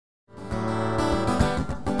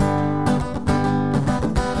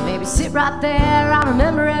sit right there, I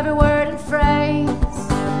remember every word and phrase,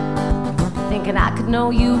 thinking I could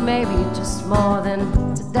know you maybe just more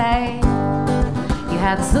than today. You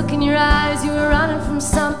had this look in your eyes, you were running from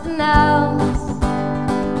something else.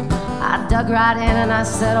 I dug right in and I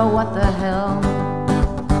said, oh, what the hell.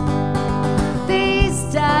 These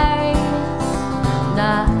days,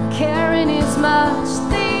 not caring as much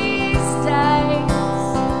these days.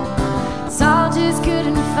 It's all just good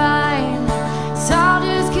and fine. It's all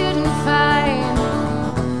just good and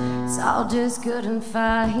fine. It's all just good and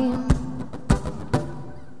fine.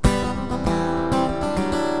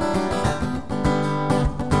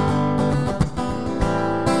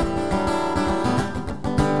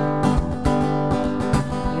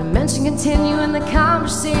 Mention continuing the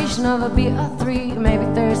conversation of a beer or three, maybe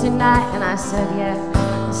Thursday night, and I said,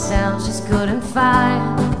 yeah, it sounds just good and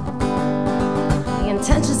fine. The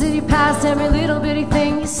intentions that you passed every little bitty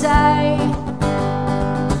thing you say.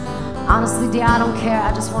 Honestly, dear, I don't care,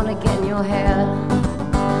 I just want to get in your head.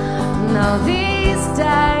 No, these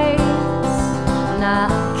days,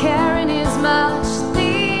 not caring as much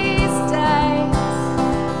these days.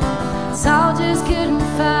 It's all just good and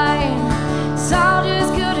fine. It's all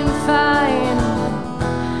just good and fine.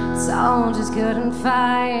 It's all just good and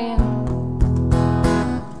fine.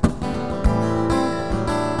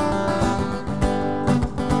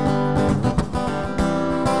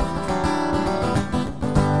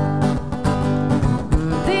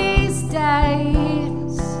 These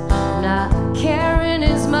days, not caring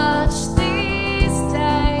as much these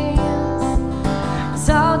days. It's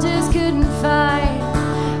all just good and fine.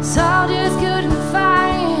 It's all just good and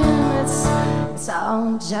fine. It's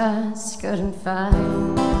all just good and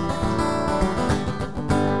fine.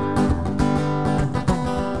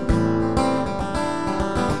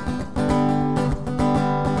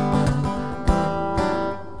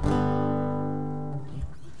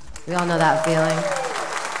 We all know that feeling.